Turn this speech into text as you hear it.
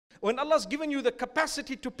When Allah's given you the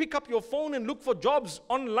capacity to pick up your phone and look for jobs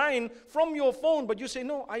online from your phone, but you say,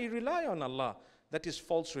 no, I rely on Allah. That is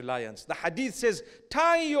false reliance. The hadith says,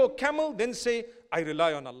 tie your camel, then say, I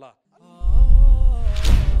rely on Allah.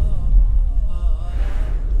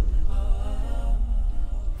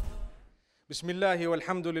 Bismillahi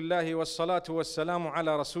walhamdulillahi wassalatu wassalamu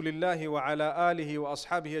ala rasulillahi wa ala alihi wa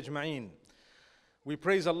ashabihi ajma'een. We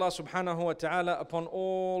praise Allah subhanahu wa ta'ala upon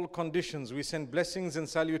all conditions. We send blessings and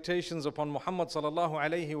salutations upon Muhammad sallallahu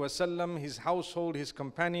alayhi wa sallam, his household, his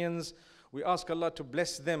companions. We ask Allah to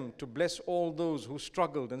bless them, to bless all those who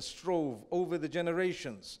struggled and strove over the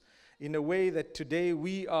generations in a way that today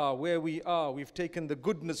we are where we are. We've taken the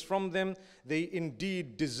goodness from them. They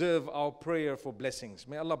indeed deserve our prayer for blessings.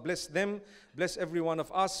 May Allah bless them, bless every one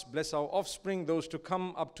of us, bless our offspring, those to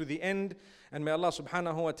come up to the end. And may Allah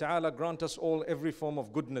subhanahu wa ta'ala grant us all every form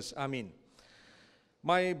of goodness. Ameen.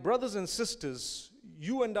 My brothers and sisters,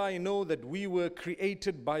 you and I know that we were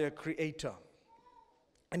created by a creator.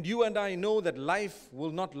 And you and I know that life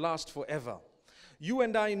will not last forever. You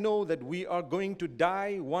and I know that we are going to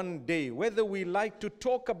die one day. Whether we like to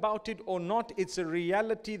talk about it or not, it's a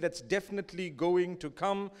reality that's definitely going to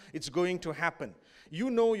come. It's going to happen.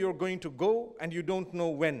 You know you're going to go and you don't know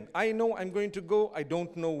when. I know I'm going to go, I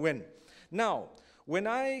don't know when. Now, when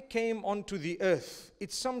I came onto the earth,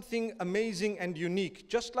 it's something amazing and unique.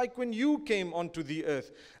 Just like when you came onto the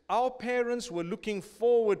earth, our parents were looking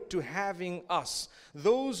forward to having us.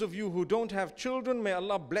 Those of you who don't have children, may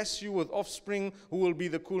Allah bless you with offspring who will be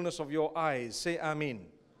the coolness of your eyes. Say Ameen.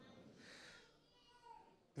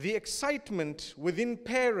 The excitement within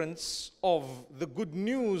parents of the good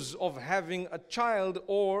news of having a child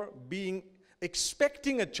or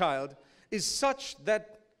expecting a child is such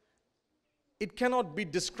that it cannot be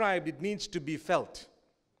described. It needs to be felt.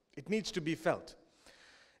 It needs to be felt.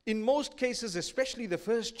 In most cases, especially the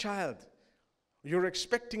first child, you're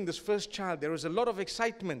expecting this first child. There is a lot of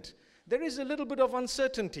excitement. There is a little bit of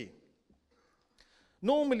uncertainty.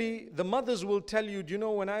 Normally, the mothers will tell you, do you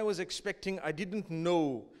know, when I was expecting, I didn't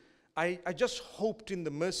know. I just hoped in the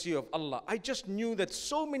mercy of Allah. I just knew that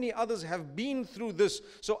so many others have been through this,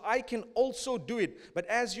 so I can also do it. But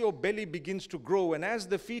as your belly begins to grow and as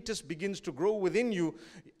the fetus begins to grow within you,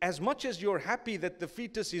 as much as you're happy that the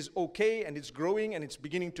fetus is okay and it's growing and it's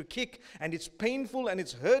beginning to kick and it's painful and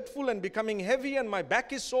it's hurtful and becoming heavy and my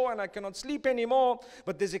back is sore and I cannot sleep anymore,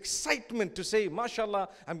 but there's excitement to say, mashallah,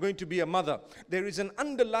 I'm going to be a mother. There is an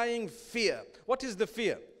underlying fear. What is the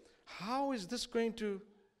fear? How is this going to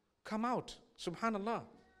come out? Subhanallah.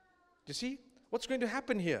 You see? What's going to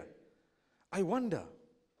happen here? I wonder.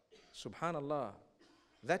 Subhanallah.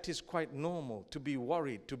 That is quite normal, to be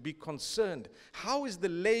worried, to be concerned. How is the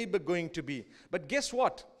labor going to be? But guess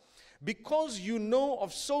what? Because you know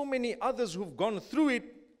of so many others who've gone through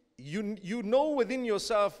it, you know within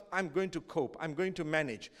yourself, I'm going to cope, I'm going to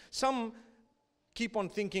manage. Some keep on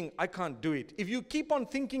thinking, I can't do it. If you keep on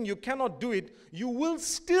thinking you cannot do it, you will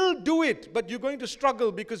still do it, but you're going to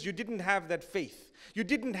struggle because you didn't have that faith. You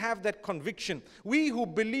didn't have that conviction. We who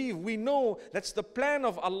believe, we know that's the plan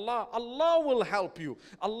of Allah. Allah will help you.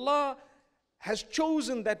 Allah has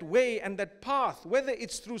chosen that way and that path, whether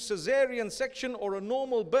it's through cesarean section or a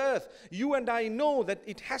normal birth. You and I know that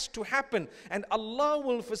it has to happen and Allah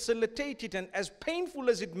will facilitate it. And as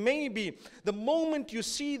painful as it may be, the moment you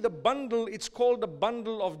see the bundle, it's called a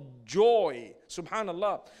bundle of joy.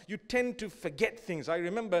 Subhanallah. You tend to forget things. I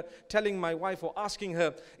remember telling my wife or asking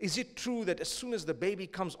her, is it true that as soon as the baby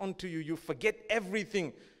comes onto you, you forget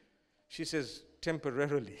everything? She says,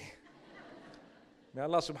 temporarily. May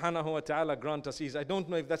Allah subhanahu wa ta'ala grant us ease. I don't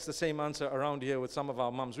know if that's the same answer around here with some of our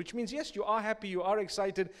mums, which means yes, you are happy, you are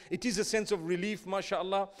excited. It is a sense of relief,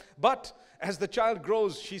 mashallah. But as the child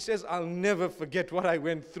grows, she says, I'll never forget what I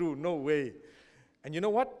went through. No way. And you know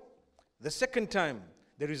what? The second time,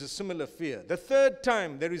 there is a similar fear. The third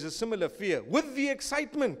time, there is a similar fear with the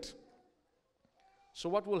excitement. So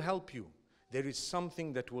what will help you? There is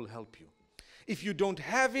something that will help you. If you don't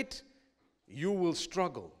have it, you will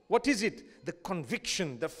struggle. What is it? The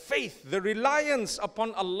conviction, the faith, the reliance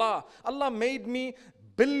upon Allah. Allah made me.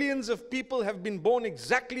 Billions of people have been born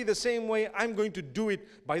exactly the same way. I'm going to do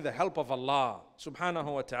it by the help of Allah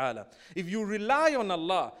subhanahu wa ta'ala. If you rely on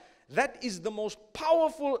Allah, that is the most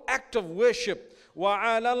powerful act of worship.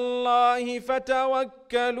 وَعَلَى اللَّهِ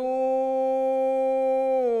فَتَوَكَّلُوا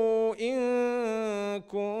إِن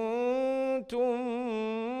كُنتُم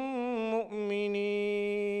مُؤْمِنِينَ.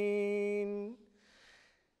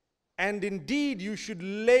 And indeed, you should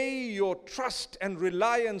lay your trust and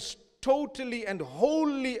reliance totally and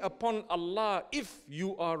wholly upon Allah if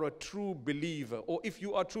you are a true believer or if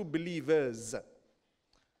you are true believers.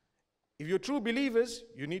 If you're true believers,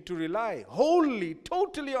 you need to rely wholly,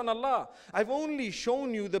 totally on Allah. I've only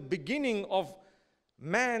shown you the beginning of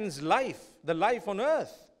man's life, the life on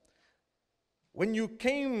earth. When you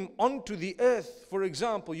came onto the earth, for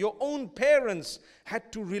example, your own parents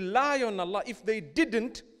had to rely on Allah. If they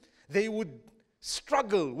didn't, they would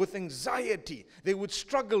struggle with anxiety. They would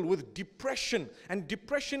struggle with depression. And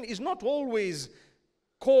depression is not always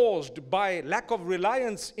caused by lack of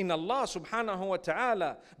reliance in Allah subhanahu wa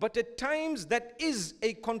ta'ala, but at times that is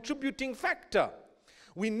a contributing factor.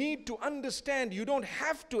 We need to understand you don't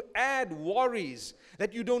have to add worries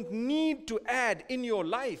that you don't need to add in your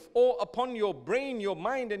life or upon your brain, your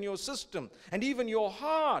mind and your system and even your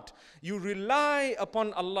heart. You rely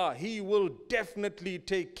upon Allah. He will definitely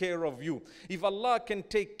take care of you. If Allah can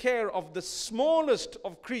take care of the smallest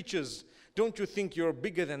of creatures, don't you think you're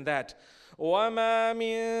bigger than that? وَمَا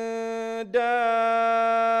مِن دَابَّةٍ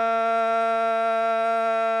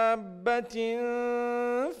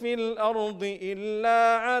فِي الْأَرْضِ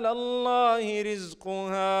إِلَّا عَلَى اللَّهِ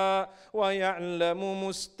رِزْقُهَا وَيَعْلَمُ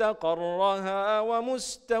مُسْتَقَرَّهَا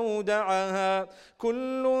وَمُسْتَوْدَعَهَا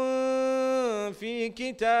كُلٌّ فِي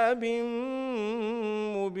كِتَابٍ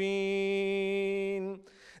مُبِينٍ.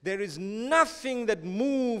 There is nothing that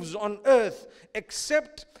moves on earth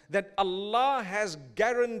except that Allah has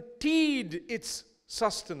guaranteed its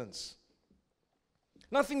sustenance.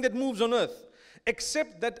 Nothing that moves on earth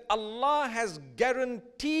except that Allah has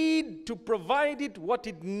guaranteed to provide it what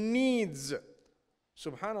it needs.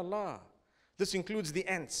 Subhanallah. This includes the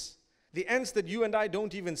ants that you and I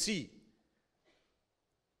don't even see,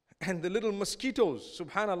 and the little mosquitoes,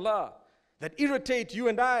 subhanallah, that irritate you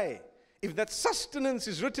and I. If that sustenance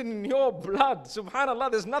is written in your blood,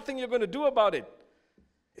 subhanallah, there's nothing you're going to do about it.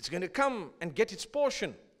 It's going to come and get its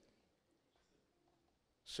portion.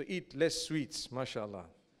 So eat less sweets, mashallah.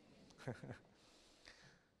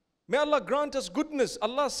 May Allah grant us goodness.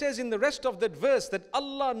 Allah says in the rest of that verse that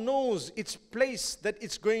Allah knows its place that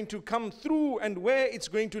it's going to come through and where it's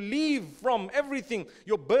going to leave from. Everything,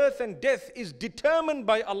 your birth and death is determined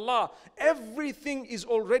by Allah. Everything is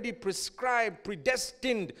already prescribed,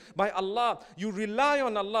 predestined by Allah. You rely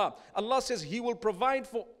on Allah. Allah says He will provide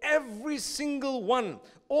for every single one,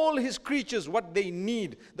 all His creatures, what they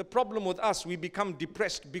need. The problem with us, we become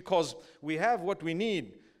depressed because we have what we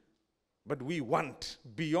need, but we want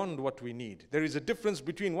beyond what we need. There is a difference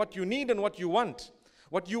between what you need and what you want.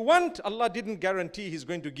 What you want, Allah didn't guarantee He's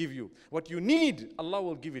going to give you. What you need, Allah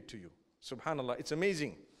will give it to you. Subhanallah, it's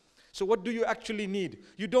amazing. So what do you actually need?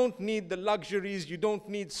 You don't need the luxuries, you don't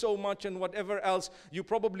need so much and whatever else. You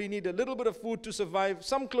probably need a little bit of food to survive,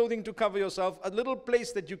 some clothing to cover yourself, a little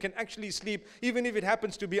place that you can actually sleep, even if it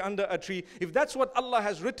happens to be under a tree. If that's what Allah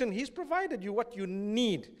has written, He's provided you what you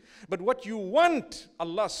need. But what you want,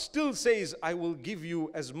 Allah still says, I will give you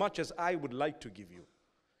as much as I would like to give you.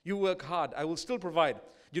 You work hard, I will still provide.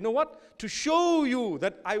 You know what? To show you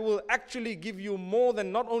that I will actually give you more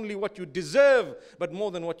than not only what you deserve, but more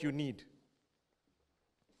than what you need.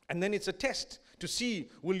 And then it's a test to see,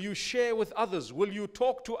 will you share with others? Will you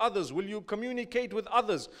talk to others? Will you communicate with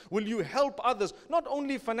others? Will you help others? Not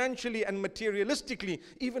only financially and materialistically,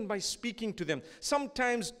 even by speaking to them.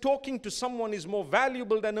 Sometimes talking to someone is more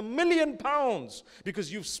valuable than £1,000,000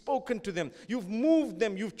 because you've spoken to them, you've moved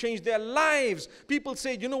them, you've changed their lives. People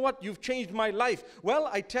say, you know what, you've changed my life. Well,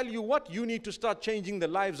 I tell you what, you need to start changing the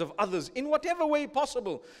lives of others in whatever way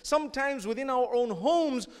possible. Sometimes within our own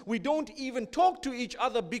homes, we don't even talk to each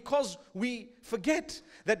other because we forget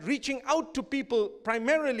that reaching out to people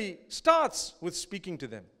primarily starts with speaking to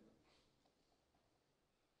them.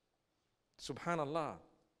 Subhanallah.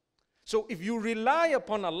 So if you rely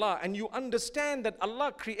upon Allah and you understand that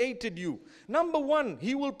Allah created you, number one,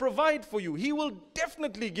 He will provide for you. He will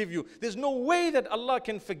definitely give you. There's no way that Allah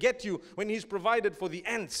can forget you when He's provided for the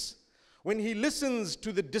ants, when He listens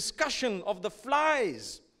to the discussion of the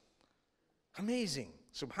flies. Amazing.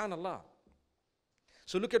 Subhanallah.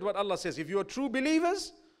 So look at what Allah says. If you are true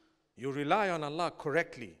believers, you rely on Allah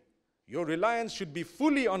correctly. Your reliance should be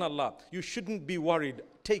fully on Allah. You shouldn't be worried.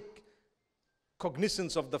 Take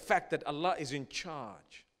cognizance of the fact that Allah is in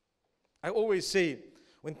charge. I always say,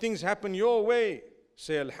 when things happen your way,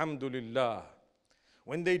 say Alhamdulillah.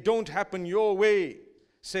 When they don't happen your way,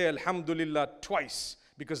 say Alhamdulillah twice,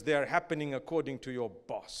 because they are happening according to your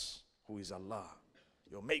boss, who is Allah,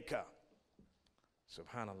 your maker.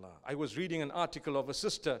 Subhanallah. I was reading an article of a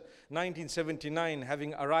sister, 1979,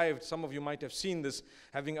 having arrived, some of you might have seen this,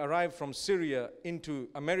 having arrived from Syria into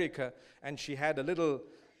America, and she had a little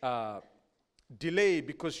delay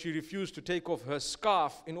because she refused to take off her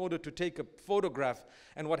scarf in order to take a photograph.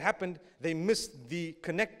 And what happened? They missed the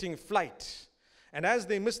connecting flight. And as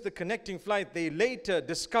they missed the connecting flight, they later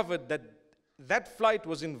discovered that that flight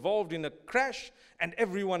was involved in a crash and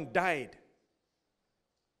everyone died.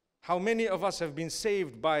 How many of us have been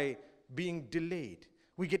saved by being delayed?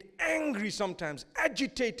 We get angry sometimes,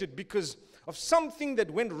 agitated because of something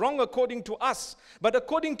that went wrong according to us. But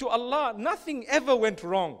according to Allah, nothing ever went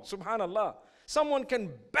wrong. Subhanallah. Someone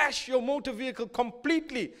can bash your motor vehicle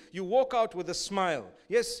completely. You walk out with a smile.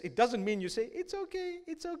 Yes, it doesn't mean you say, it's okay,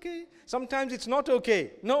 it's okay. Sometimes it's not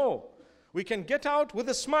okay. No. We can get out with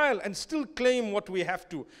a smile and still claim what we have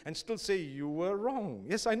to and still say, you were wrong.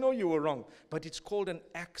 Yes, I know you were wrong. But it's called an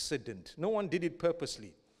accident. No one did it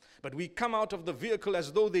purposely. But we come out of the vehicle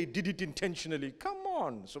as though they did it intentionally. Come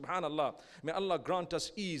on, subhanallah. May Allah grant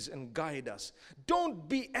us ease and guide us. Don't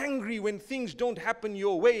be angry when things don't happen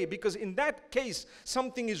your way, because in that case,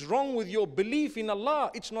 something is wrong with your belief in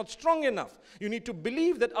Allah. It's not strong enough. You need to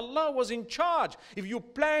believe that Allah was in charge. If you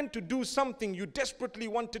planned to do something, you desperately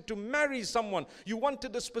wanted to marry someone, you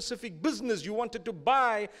wanted a specific business, you wanted to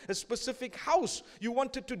buy a specific house, you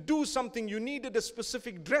wanted to do something, you needed a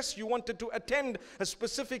specific dress, you wanted to attend a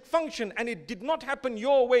specific function, and it did not happen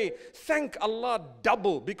your way, thank Allah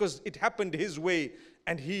double, because it happened His way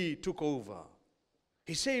and He took over.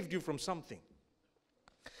 He saved you from something.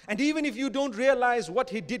 And even if you don't realize what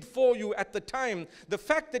He did for you at the time, the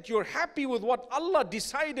fact that you're happy with what Allah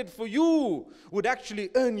decided for you would actually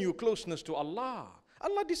earn you closeness to Allah.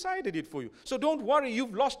 Allah decided it for you. So don't worry,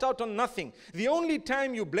 you've lost out on nothing. The only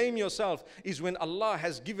time you blame yourself is when Allah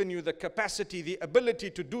has given you the capacity, the ability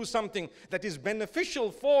to do something that is beneficial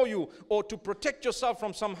for you or to protect yourself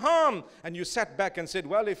from some harm, and you sat back and said,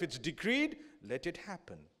 well, if it's decreed, let it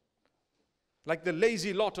happen. Like the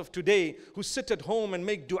lazy lot of today who sit at home and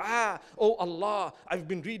make dua. Oh Allah, I've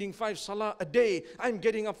been reading 5 salah a day. I'm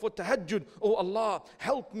getting up for tahajjud. Oh Allah,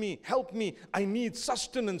 help me, help me. I need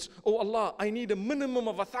sustenance. Oh Allah, I need a minimum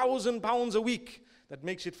of £1,000 a week. That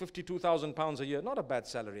makes it £52,000 a year. Not a bad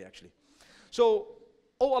salary actually. So,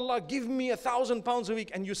 oh Allah, give me £1,000 a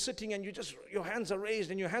week. And you're sitting and your hands are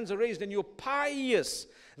raised and your hands are raised and you're pious.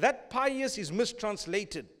 That pious is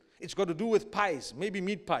mistranslated. It's got to do with pies, maybe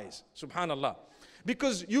meat pies, subhanallah.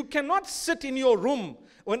 Because you cannot sit in your room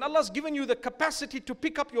when Allah's given you the capacity to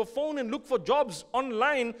pick up your phone and look for jobs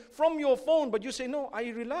online from your phone, but you say, no, I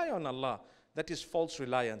rely on Allah. That is false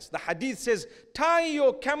reliance. The hadith says, tie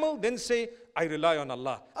your camel, then say, I rely on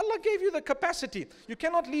Allah. Allah gave you the capacity. You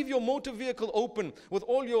cannot leave your motor vehicle open with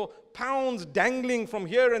all your pounds dangling from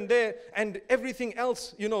here and there and everything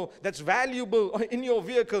else, that's valuable in your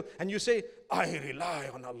vehicle. And you say, I rely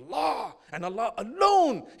on Allah and Allah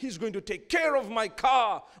alone. He's going to take care of my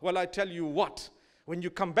car. Well, I tell you what, when you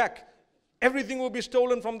come back, everything will be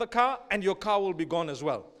stolen from the car and your car will be gone as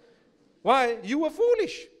well. Why? You were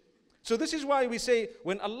foolish. So this is why we say,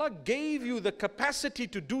 when Allah gave you the capacity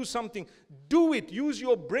to do something, do it. Use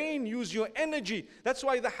your brain, use your energy. That's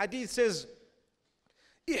why the hadith says,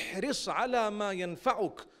 احرص على ما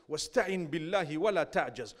ينفعك واستعن بالله ولا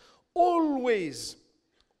تعجز.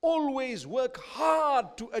 Always work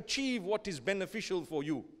hard to achieve what is beneficial for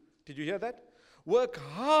you. Did you hear that? Work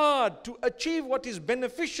hard to achieve what is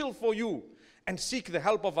beneficial for you and seek the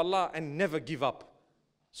help of Allah and never give up.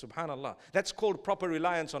 Subhanallah. That's called proper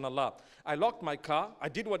reliance on Allah. I locked my car. I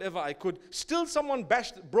did whatever I could. Still someone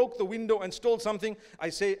broke the window and stole something. I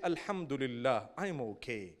say, Alhamdulillah, I'm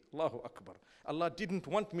okay. Allahu Akbar. Allah didn't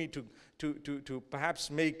want me to perhaps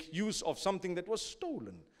make use of something that was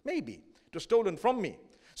stolen. Maybe. It was stolen from me.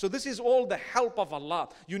 So this is all the help of Allah.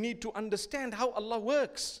 You need to understand how Allah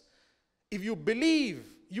works. If you believe,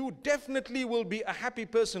 you definitely will be a happy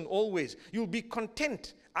person always. You'll be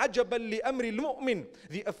content. عَجَبًا لِأَمْرِ الْمُؤْمِنِ.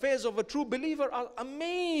 The affairs of a true believer are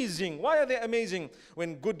amazing. Why are they amazing?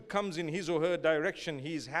 When good comes in his or her direction,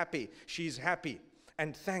 he is happy, she is happy.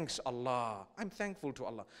 And thanks Allah. I'm thankful to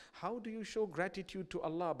Allah. How do you show gratitude to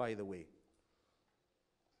Allah, by the way?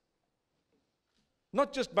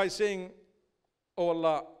 Not just by saying, oh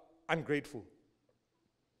Allah, I'm grateful.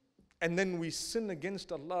 And then we sin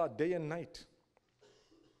against Allah day and night.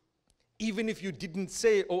 Even if you didn't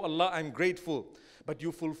say, oh Allah, I'm grateful, but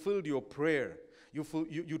you fulfilled your prayer.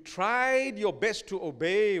 You tried your best to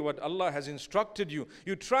obey what Allah has instructed you.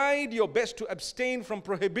 You tried your best to abstain from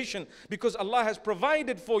prohibition because Allah has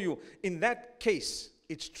provided for you. In that case,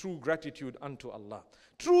 it's true gratitude unto Allah.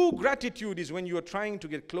 True gratitude is when you are trying to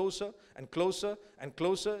get closer and closer and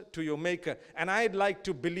closer to your Maker. And I'd like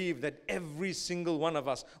to believe that every single one of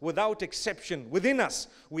us, without exception, within us,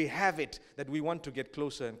 we have it, that we want to get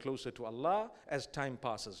closer and closer to Allah as time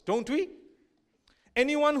passes. Don't we?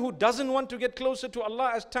 Anyone who doesn't want to get closer to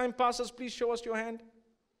Allah as time passes, please show us your hand.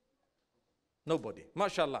 Nobody.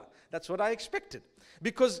 MashaAllah. That's what I expected.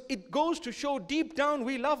 Because it goes to show deep down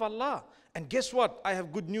we love Allah. And guess what? I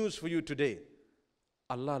have good news for you today.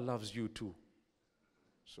 Allah loves you too.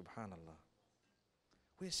 Subhanallah.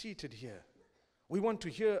 We're seated here. We want to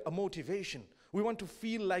hear a motivation. We want to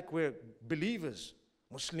feel like we're believers,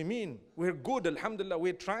 Muslimin. We're good, alhamdulillah,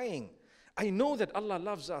 we're trying. I know that Allah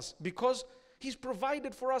loves us because He's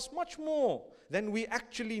provided for us much more than we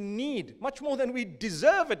actually need, much more than we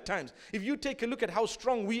deserve at times. If you take a look at how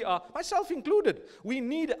strong we are, myself included, we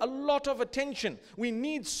need a lot of attention. We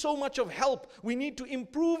need so much of help. We need to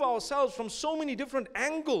improve ourselves from so many different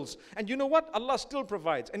angles. And you know what? Allah still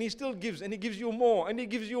provides, and He still gives, and He gives you more, and He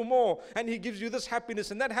gives you more, and He gives you this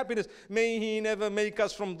happiness and that happiness. May He never make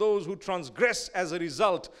us from those who transgress as a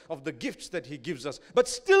result of the gifts that He gives us. But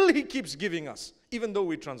still He keeps giving us, even though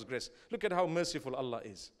we transgress. Look at how merciful Allah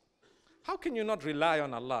is. How can you not rely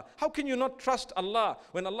on Allah? How can you not trust Allah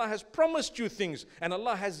when Allah has promised you things and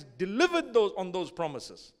Allah has delivered on those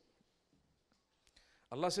promises?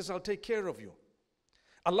 Allah says, I'll take care of you.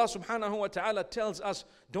 Allah subhanahu wa ta'ala tells us,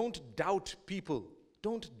 don't doubt people.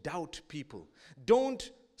 Don't doubt people.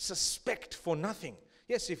 Don't suspect for nothing.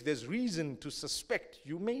 Yes, if there's reason to suspect,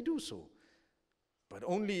 you may do so. But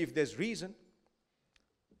only if there's reason.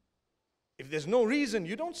 If there's no reason,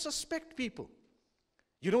 you don't suspect people.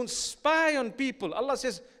 You don't spy on people. Allah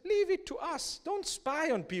says, leave it to us. Don't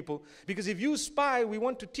spy on people. Because if you spy, we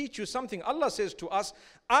want to teach you something. Allah says to us,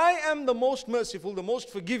 I am the most merciful, the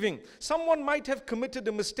most forgiving. Someone might have committed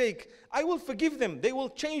a mistake. I will forgive them. They will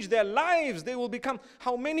change their lives. They will become.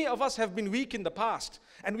 How many of us have been weak in the past?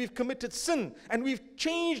 And we've committed sin. And we've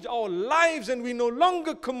changed our lives. And we no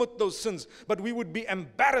longer commit those sins. But we would be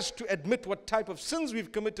embarrassed to admit what type of sins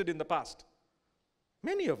we've committed in the past.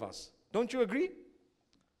 Many of us. Don't you agree?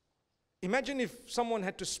 Imagine if someone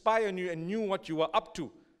had to spy on you and knew what you were up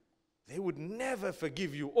to. They would never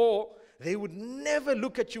forgive you, or they would never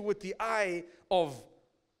look at you with the eye of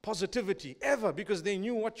positivity ever, because they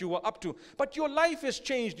knew what you were up to. But your life has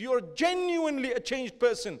changed. You're genuinely a changed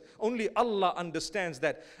person. Only Allah understands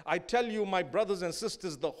that. I tell you, my brothers and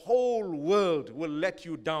sisters, the whole world will let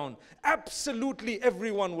you down. Absolutely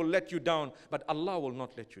everyone will let you down, but Allah will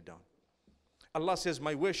not let you down. Allah says,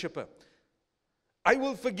 my worshipper, I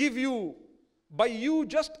will forgive you by you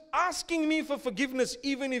just asking me for forgiveness,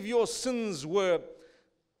 even if your sins were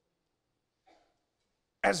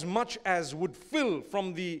as much as would fill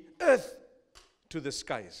from the earth to the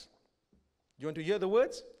skies. You want to hear the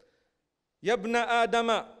words? Ya ibna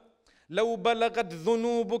Adama, law balagat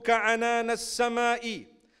dhunubuka anana as-sama'i,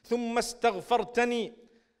 thumma astaghfartani,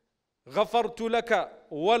 ghafartu laka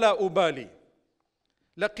wala ubali.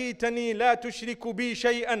 Laqitani la tushriku bi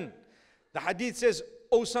shay'an. The hadith says,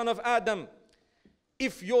 O son of Adam,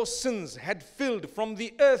 if your sins had filled from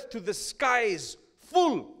the earth to the skies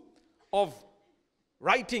full of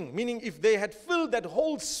writing, meaning if they had filled that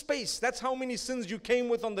whole space, that's how many sins you came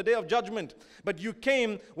with on the day of judgment. But you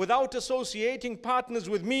came without associating partners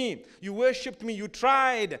with me. You worshipped me, you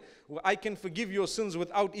tried. I can forgive your sins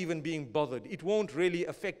without even being bothered. It won't really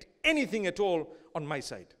affect anything at all on my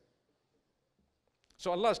side. So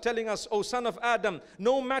Allah is telling us, O son of Adam,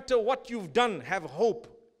 no matter what you've done, have hope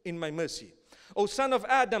in my mercy. O son of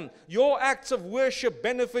Adam, your acts of worship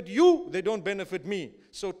benefit you, they don't benefit me.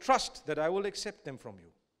 So trust that I will accept them from you.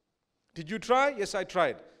 Did you try? Yes, I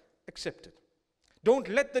tried. Accept it. Don't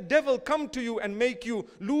let the devil come to you and make you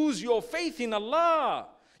lose your faith in Allah.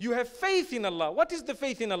 You have faith in Allah. What is the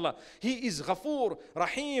faith in Allah? He is Ghafoor,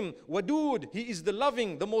 Rahim, Wadud. He is the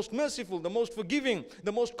loving, the most merciful, the most forgiving,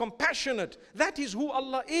 the most compassionate. That is who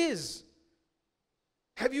Allah is.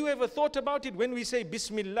 Have you ever thought about it when we say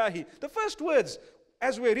Bismillahi? The first words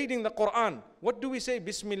as we're reading the Quran, what do we say?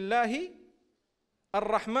 Bismillahi,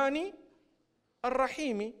 Ar-Rahmani,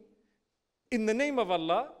 Ar-Rahimi. In the name of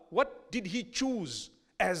Allah, what did He choose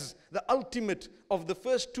as the ultimate of the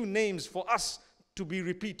first two names for us to be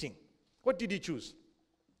repeating? What did He choose?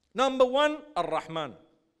 Number one, Ar-Rahman.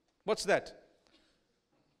 What's that?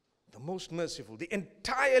 The most merciful, the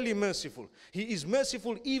entirely merciful. He is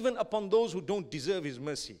merciful even upon those who don't deserve His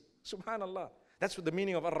mercy. Subhanallah. That's what the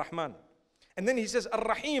meaning of Ar-Rahman. And then He says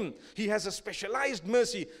Ar-Rahim. He has a specialized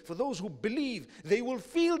mercy for those who believe. They will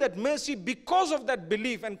feel that mercy because of that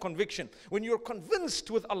belief and conviction. When you're convinced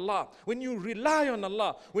with Allah, when you rely on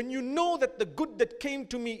Allah, when you know that the good that came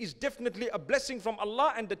to me is definitely a blessing from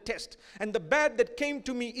Allah and a test, and the bad that came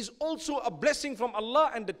to me is also a blessing from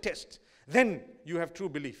Allah and a test, then you have true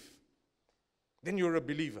belief. Then you're a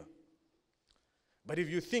believer. But if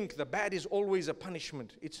you think the bad is always a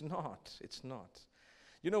punishment, it's not. It's not.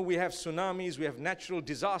 You know, we have tsunamis, we have natural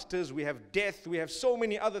disasters, we have death, we have so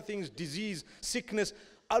many other things, disease, sickness.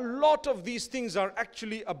 A lot of these things are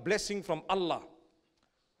actually a blessing from Allah.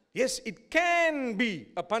 Yes, it can be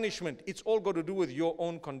a punishment. It's all got to do with your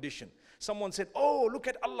own condition. Someone said, oh, look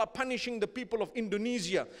at Allah punishing the people of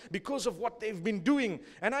Indonesia because of what they've been doing.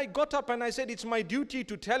 And I got up and I said, it's my duty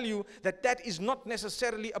to tell you that that is not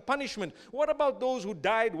necessarily a punishment. What about those who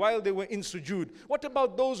died while they were in sujood? What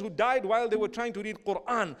about those who died while they were trying to read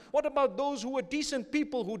Quran? What about those who were decent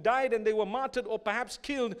people who died and they were martyred or perhaps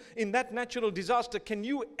killed in that natural disaster? Can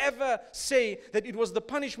you ever say that it was the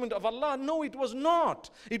punishment of Allah? No, it was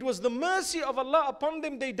not. It was the mercy of Allah upon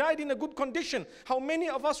them. They died in a good condition. How many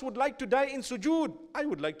of us would like to die in sujood? I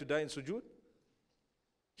would like to die in sujood.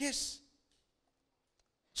 Yes.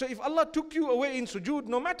 So if Allah took you away in sujood,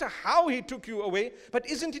 no matter how He took you away, but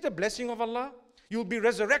isn't it a blessing of Allah? You'll be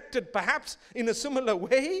resurrected perhaps in a similar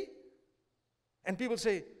way. And people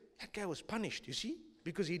say, that guy was punished, you see,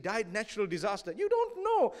 because he died natural disaster. You don't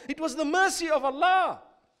know. It was the mercy of Allah.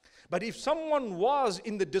 But if someone was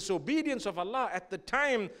in the disobedience of Allah at the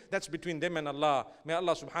time, that's between them and Allah. May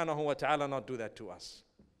Allah subhanahu wa ta'ala not do that to us.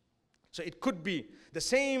 So it could be, the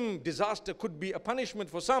same disaster could be a punishment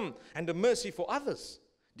for some and a mercy for others,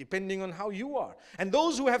 depending on how you are. And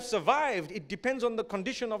those who have survived, it depends on the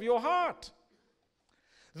condition of your heart.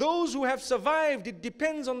 Those who have survived, it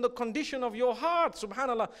depends on the condition of your heart.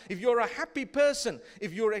 Subhanallah, if you're a happy person,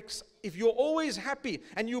 if you're always happy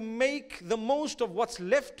and you make the most of what's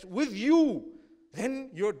left with you, then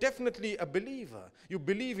you're definitely a believer. You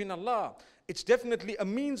believe in Allah. It's definitely a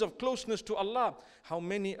means of closeness to Allah. How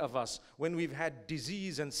many of us, when we've had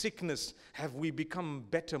disease and sickness, have we become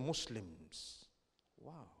better Muslims?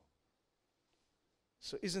 Wow.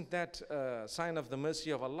 So isn't that a sign of the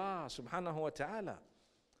mercy of Allah subhanahu wa ta'ala?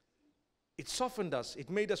 It softened us. It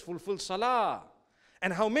made us fulfill salah.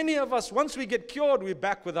 And how many of us, once we get cured, we're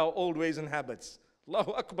back with our old ways and habits?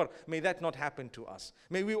 Allahu Akbar. May that not happen to us.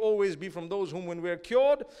 May we always be from those whom when we're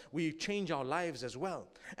cured, we change our lives as well.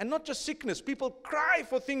 And not just sickness. People cry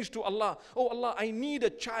for things to Allah. Oh Allah, I need a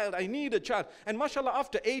child. I need a child. And mashallah,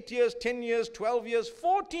 after 8 years, 10 years, 12 years,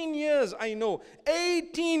 14 years, I know.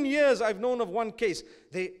 18 years I've known of one case.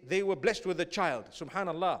 They were blessed with a child.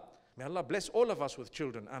 Subhanallah. May Allah bless all of us with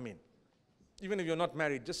children. Ameen. Even if you're not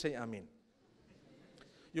married, just say Ameen.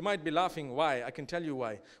 You might be laughing. Why? I can tell you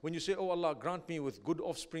why. When you say, oh Allah, grant me with good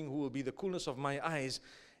offspring who will be the coolness of my eyes,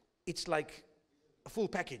 it's like a full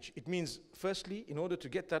package. It means, firstly, in order to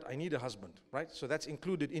get that, I need a husband, right? So that's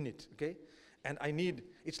included in it, okay? And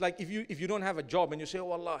it's like if you don't have a job and you say,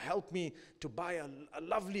 oh Allah, help me to buy a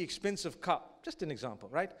lovely expensive car. Just an example,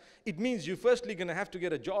 right? It means you're firstly going to have to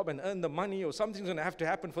get a job and earn the money, or something's going to have to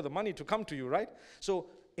happen for the money to come to you, right? So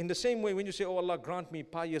in the same way, when you say, oh Allah, grant me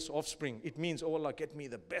pious offspring, it means, oh Allah, get me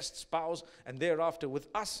the best spouse, and thereafter with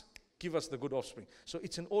us, give us the good offspring. So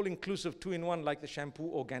it's an all-inclusive two-in-one, like the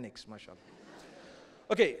shampoo organics, mashallah.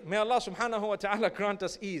 Okay, may Allah subhanahu wa ta'ala grant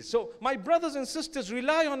us ease. So my brothers and sisters,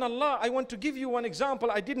 rely on Allah. I want to give you one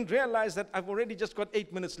example. I didn't realize that I've already just got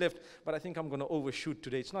 8 minutes left, but I think I'm going to overshoot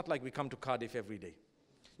today. It's not like we come to Cardiff every day.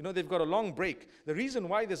 You know, they've got a long break. The reason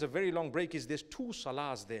why there's a very long break is there's 2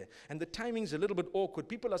 salahs there. And the timing's a little bit awkward.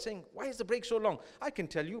 People are saying, why is the break so long? I can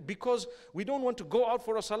tell you, because we don't want to go out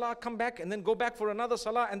for a salah, come back, and then go back for another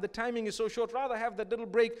salah, and the timing is so short. Rather have that little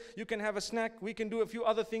break. You can have a snack. We can do a few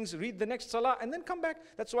other things, read the next salah, and then come back.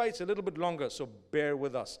 That's why it's a little bit longer. So bear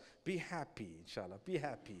with us. Be happy, inshallah. Be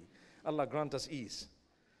happy. Allah grant us ease.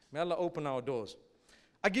 May Allah open our doors.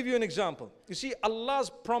 I'll give you an example. You see, Allah's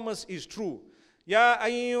promise is true. يا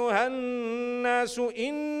أيها الناس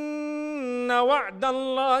إن وعد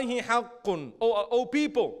الله حق. O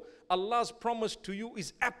people, Allah's promise to you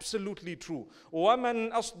is absolutely true.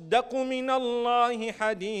 وَمَنْ أَصْدَقُ مِنَ اللَّهِ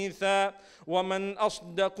حَدِيثًا وَمَنْ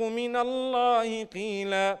أَصْدَقُ مِنَ اللَّهِ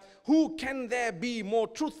قِيلًا. Who can there be more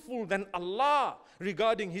truthful than Allah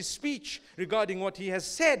regarding His speech, regarding what He has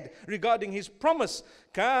said, regarding His promise?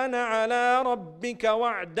 كَانَ عَلَى رَبِّكَ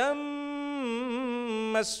وَعْدًا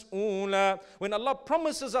مسؤولا. When Allah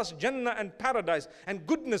promises us Jannah and paradise and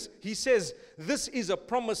goodness, He says, this is a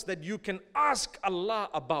promise that you can ask Allah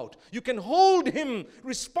about. You can hold Him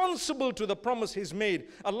responsible to the promise He's made.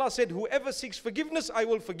 Allah said, whoever seeks forgiveness, I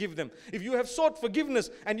will forgive them. If you have sought forgiveness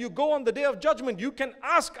and you go on the day of judgment, you can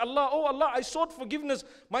ask Allah, oh Allah, I sought forgiveness,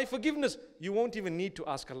 my forgiveness. You won't even need to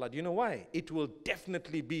ask Allah. Do you know why? It will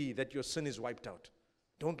definitely be that your sin is wiped out.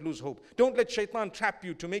 Don't lose hope. Don't let shaitan trap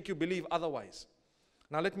you to make you believe otherwise.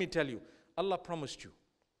 Now let me tell you, Allah promised you.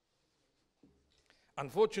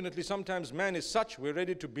 Unfortunately, sometimes man is such, we're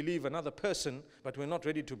ready to believe another person, but we're not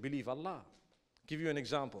ready to believe Allah. Give you an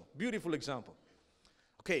example, beautiful example.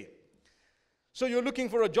 Okay. So you're looking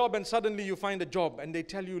for a job and suddenly you find a job and they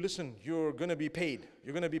tell you, listen, you're going to be paid.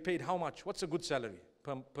 You're going to be paid how much? What's a good salary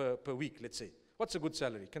per week, let's say? What's a good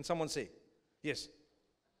salary? Can someone say? Yes.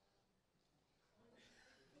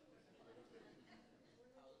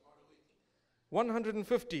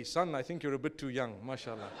 $150. Son, I think you're a bit too young,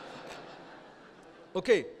 mashallah.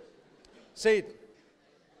 Okay, say it.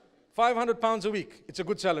 £500 a week, it's a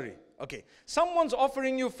good salary. Okay, someone's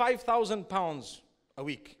offering you £5,000 a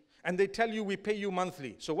week and they tell you we pay you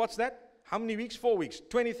monthly. So what's that? How many weeks? 4 weeks.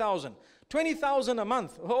 20,000. 20,000 a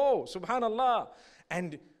month. Oh, subhanallah.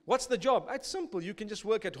 And what's the job? It's simple. You can just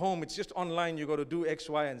work at home. It's just online. You got to do X,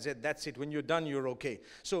 Y, and Z. That's it. When you're done, you're okay.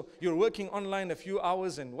 So you're working online a few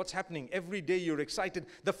hours and what's happening? Every day you're excited.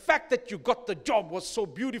 The fact that you got the job was so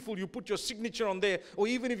beautiful. You put your signature on there, or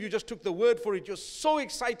even if you just took the word for it, you're so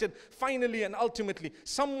excited. Finally and ultimately,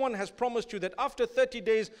 someone has promised you that after 30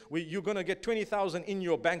 days, you're going to get 20,000 in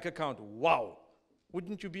your bank account. Wow.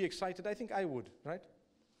 Wouldn't you be excited? I think I would, right?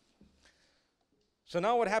 So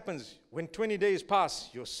now what happens? When 20 days pass,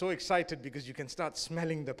 you're so excited because you can start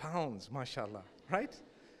smelling the pounds, mashallah, right?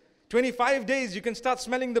 25 days, you can start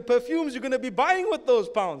smelling the perfumes you're going to be buying with those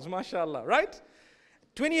pounds, mashallah, right?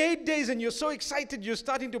 28 days and you're so excited, you're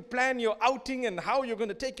starting to plan your outing and how you're going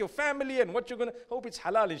to take your family and what you're going to, hope it's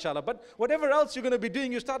halal inshallah, but whatever else you're going to be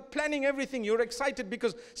doing, you start planning everything. You're excited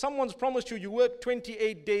because someone's promised you, you work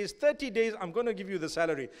 28 days, 30 days, I'm going to give you the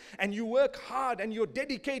salary. And you work hard and you're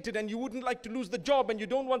dedicated and you wouldn't like to lose the job and you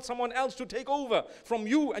don't want someone else to take over from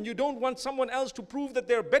you and you don't want someone else to prove that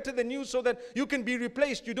they're better than you so that you can be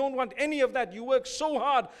replaced. You don't want any of that. You work so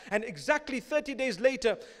hard and exactly 30 days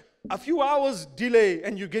later, a few hours delay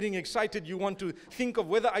and you're getting excited. You want to think of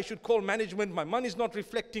whether I should call management. My money's not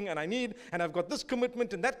reflecting and I've got this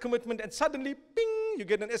commitment and that commitment, and suddenly, ping, you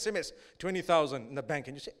get an SMS, 20,000 in the bank,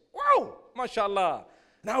 and you say, wow, mashallah,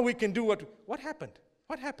 now we can do what happened?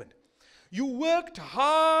 What happened? You worked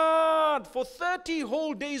hard for 30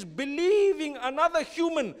 whole days believing another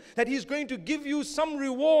human that he's going to give you some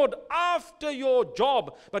reward after your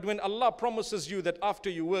job. But when Allah promises you that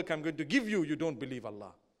after you work, I'm going to give you, you don't believe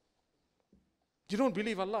Allah. You don't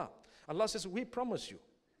believe Allah. Allah says, we promise you.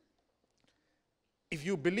 If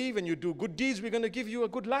you believe and you do good deeds, we're going to give you a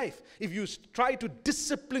good life. If you try to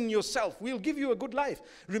discipline yourself, we'll give you a good life.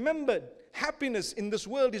 Remember, happiness in this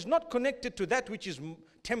world is not connected to that which is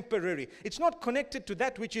temporary. It's not connected to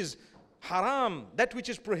that which is haram, that which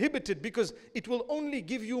is prohibited, because it will only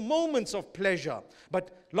give you moments of pleasure.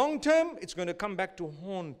 But long term, it's going to come back to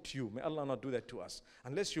haunt you. May Allah not do that to us.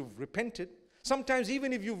 Unless you've repented. Sometimes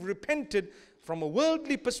even if you've repented, from a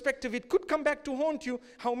worldly perspective, it could come back to haunt you.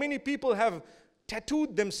 How many people have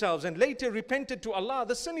tattooed themselves and later repented to Allah?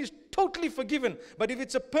 The sin is totally forgiven. But if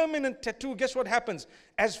it's a permanent tattoo, guess what happens?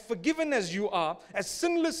 As forgiven as you are, as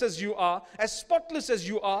sinless as you are, as spotless as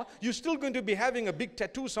you are, you're still going to be having a big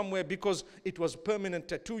tattoo somewhere because it was a permanent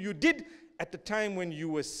tattoo you did at the time when you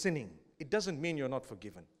were sinning. It doesn't mean you're not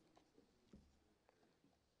forgiven.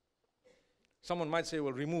 Someone might say,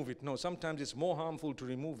 well, remove it. No, sometimes it's more harmful to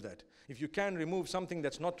remove that. If you can remove something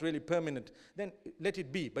that's not really permanent, then let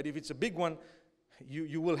it be. But if it's a big one,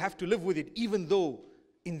 you will have to live with it, even though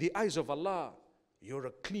in the eyes of Allah, you're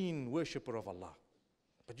a clean worshipper of Allah.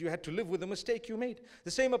 But you had to live with the mistake you made.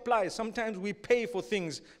 The same applies. Sometimes we pay for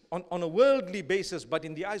things on a worldly basis, but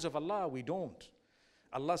in the eyes of Allah, we don't.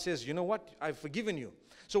 Allah says, you know what? I've forgiven you.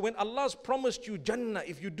 So when Allah's promised you Jannah,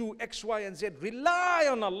 if you do X, Y, and Z, rely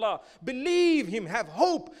on Allah. Believe Him. Have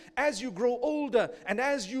hope as you grow older and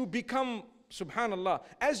as you become, subhanallah,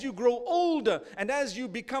 as you grow older and as you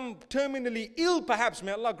become terminally ill perhaps.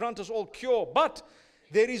 May Allah grant us all cure. But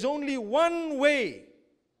there is only one way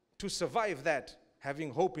to survive that.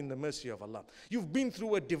 Having hope in the mercy of Allah. You've been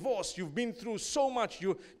through a divorce. You've been through so much.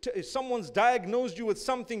 Someone's diagnosed you with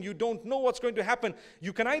something. You don't know what's going to happen.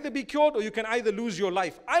 You can either be cured or you can either lose your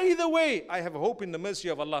life. Either way, I have hope in the mercy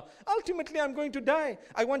of Allah. Ultimately, I'm going to die.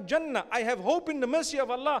 I want Jannah. I have hope in the mercy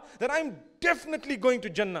of Allah that I'm definitely going to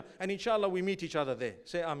Jannah. And inshallah, we meet each other there.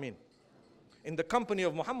 Say Ameen. In the company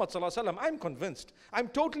of Muhammad sallallahu alaihi wasallam, I'm convinced. I'm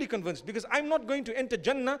totally convinced, because I'm not going to enter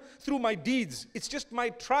Jannah through my deeds. It's just my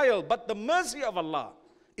trial. But the mercy of Allah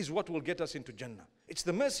is what will get us into Jannah. It's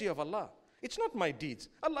the mercy of Allah. It's not my deeds.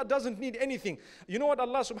 Allah doesn't need anything. You know what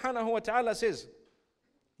Allah subhanahu wa ta'ala says?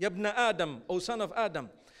 Yabna Adam, O son of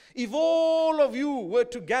Adam, if all of you were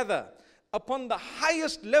together upon the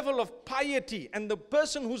highest level of piety, and the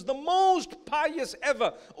person who's the most pious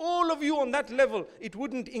ever, all of you on that level, it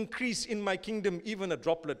wouldn't increase in my kingdom even a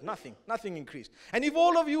droplet. Nothing increased. And if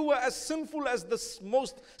all of you were as sinful as the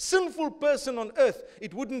most sinful person on earth,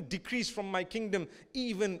 it wouldn't decrease from my kingdom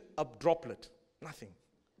even a droplet. Nothing.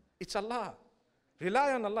 It's Allah.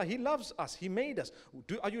 Rely on Allah. He loves us. He made us.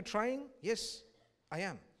 Are you trying? Yes, I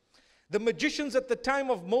am. The magicians at the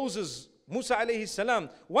time of Moses, Musa alayhi salam,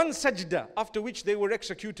 one sajda after which they were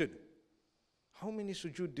executed. How many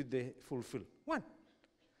sujood did they fulfill? One.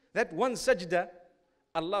 That one sajda,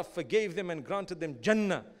 Allah forgave them and granted them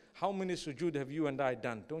Jannah. How many sujood have you and I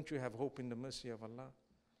done? Don't you have hope in the mercy of Allah?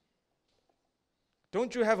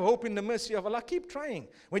 Don't you have hope in the mercy of Allah? Keep trying.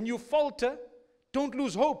 When you falter, don't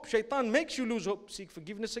lose hope. Shaitan makes you lose hope. Seek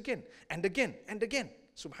forgiveness again and again and again.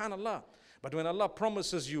 Subhanallah. But when Allah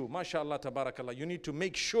promises you, mashallah, tabarakallah, you need to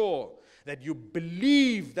make sure that you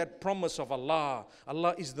believe that promise of Allah.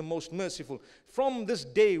 Allah is the most merciful. From this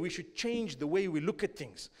day, we should change the way we look at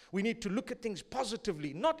things. We need to look at things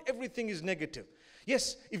positively. Not everything is negative.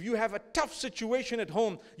 Yes, if you have a tough situation at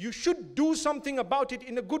home, you should do something about it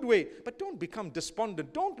in a good way. But don't become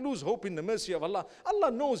despondent. Don't lose hope in the mercy of Allah.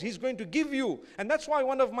 Allah knows He's going to give you. And that's why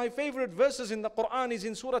one of my favorite verses in the Quran is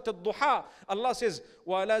in Surah Al-Duha. Allah says,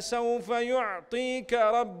 وَلَسَوْفَ يُعْطِيكَ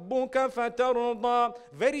رَبُّكَ فَتَرْضَى.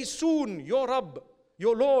 Very soon, your Rabb,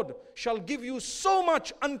 your Lord, shall give you so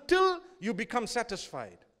much until you become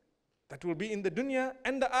satisfied. That will be in the dunya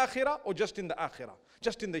and the akhirah, or just in the akhirah,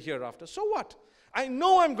 just in the hereafter. So what? I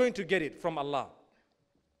know I'm going to get it from Allah.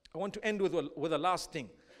 I want to end with a last thing.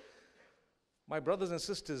 My brothers and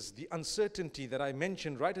sisters, the uncertainty that I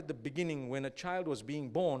mentioned right at the beginning when a child was being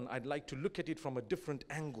born, I'd like to look at it from a different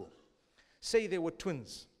angle. Say there were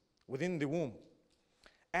twins within the womb.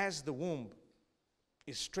 As the womb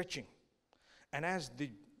is stretching, and as the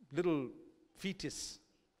little fetus,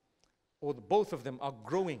 or both of them are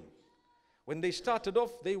growing, when they started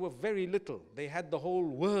off, they were very little. They had the whole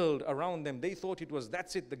world around them. They thought it was,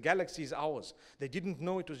 that's it, the galaxy is ours. They didn't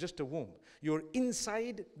know it was just a womb. You're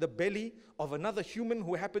inside the belly of another human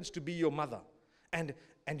who happens to be your mother. And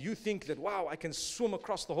you think that, wow, I can swim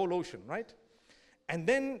across the whole ocean, right? And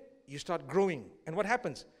then you start growing. And what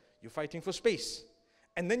happens? You're fighting for space.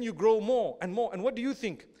 And then you grow more and more. And what do you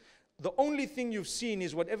think? The only thing you've seen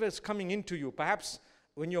is whatever is coming into you. Perhaps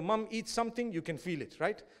when your mom eats something, you can feel it,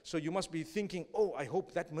 right? So you must be thinking, oh, I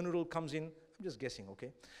hope that mineral comes in. I'm just guessing,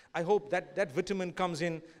 okay? I hope that vitamin comes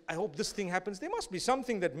in. I hope this thing happens. There must be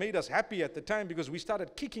something that made us happy at the time, because we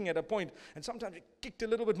started kicking at a point, and sometimes we kicked a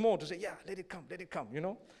little bit more to say, yeah, let it come, you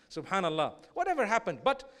know? Subhanallah. Whatever happened.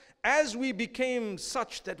 But as we became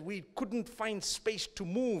such that we couldn't find space to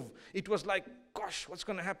move, it was like, gosh, what's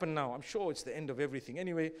going to happen now? I'm sure it's the end of everything.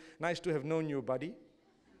 Anyway, nice to have known you, buddy.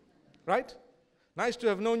 Right? Nice to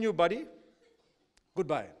have known you, buddy.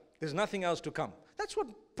 Goodbye. There's nothing else to come. That's what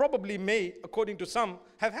probably may, according to some,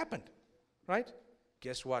 have happened. Right?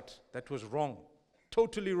 Guess what? That was wrong.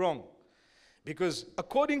 Totally wrong. Because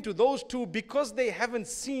according to those two, because they haven't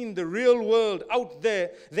seen the real world out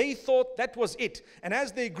there, they thought that was it. And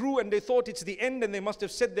as they grew and they thought it's the end, and they must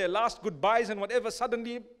have said their last goodbyes and whatever,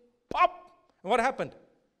 suddenly, pop! And what happened?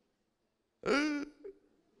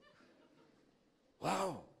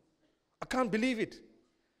 Wow. I can't believe it.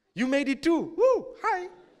 You made it too. Woo! Hi.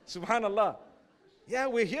 Subhanallah. Yeah,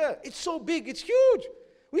 we're here. It's so big. It's huge.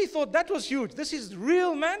 We thought that was huge. This is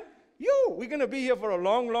real, man. We're going to be here for a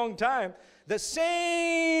long, long time. The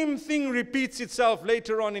same thing repeats itself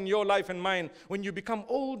later on in your life and mine. When you become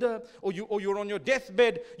older, or you're on your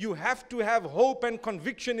deathbed, you have to have hope and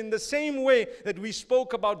conviction in the same way that we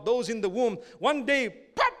spoke about those in the womb. One day,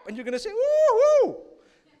 pop, and you're going to say, woo-hoo!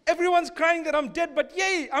 Everyone's crying that I'm dead, but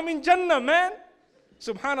yay, I'm in Jannah, man.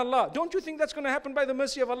 Subhanallah. Don't you think that's going to happen by the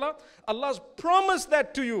mercy of Allah? Allah's promised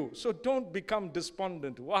that to you. So don't become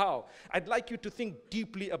despondent. Wow. I'd like you to think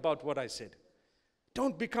deeply about what I said.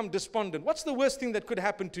 Don't become despondent. What's the worst thing that could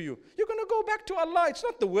happen to you? You're going to go back to Allah. It's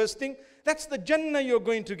not the worst thing. That's the Jannah you're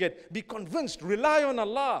going to get. Be convinced. Rely on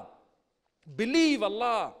Allah. Believe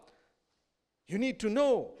Allah. You need to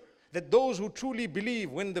know that those who truly believe,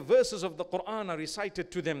 when the verses of the Quran are recited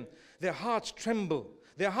to them, their hearts tremble.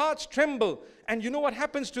 Their hearts tremble. And you know what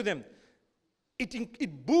happens to them?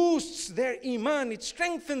 It boosts their iman. It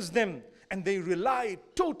strengthens them. And they rely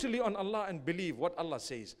totally on Allah and believe what Allah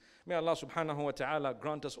says. May Allah subhanahu wa ta'ala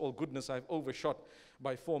grant us all goodness. I've overshot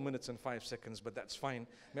by 4 minutes and 5 seconds, but that's fine.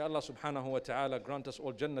 May Allah subhanahu wa ta'ala grant us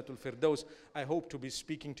all Jannatul Firdaus. I hope to be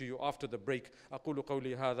speaking to you after the break. أقول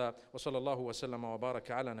قولي هذا وصلى الله وسلم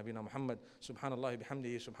وبارك على نبينا محمد سبحان الله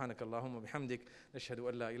بحمده سبحانك اللهم وبحمدك نشهد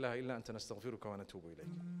أن لا إله إلا أنت نستغفرك ونتوب إليك.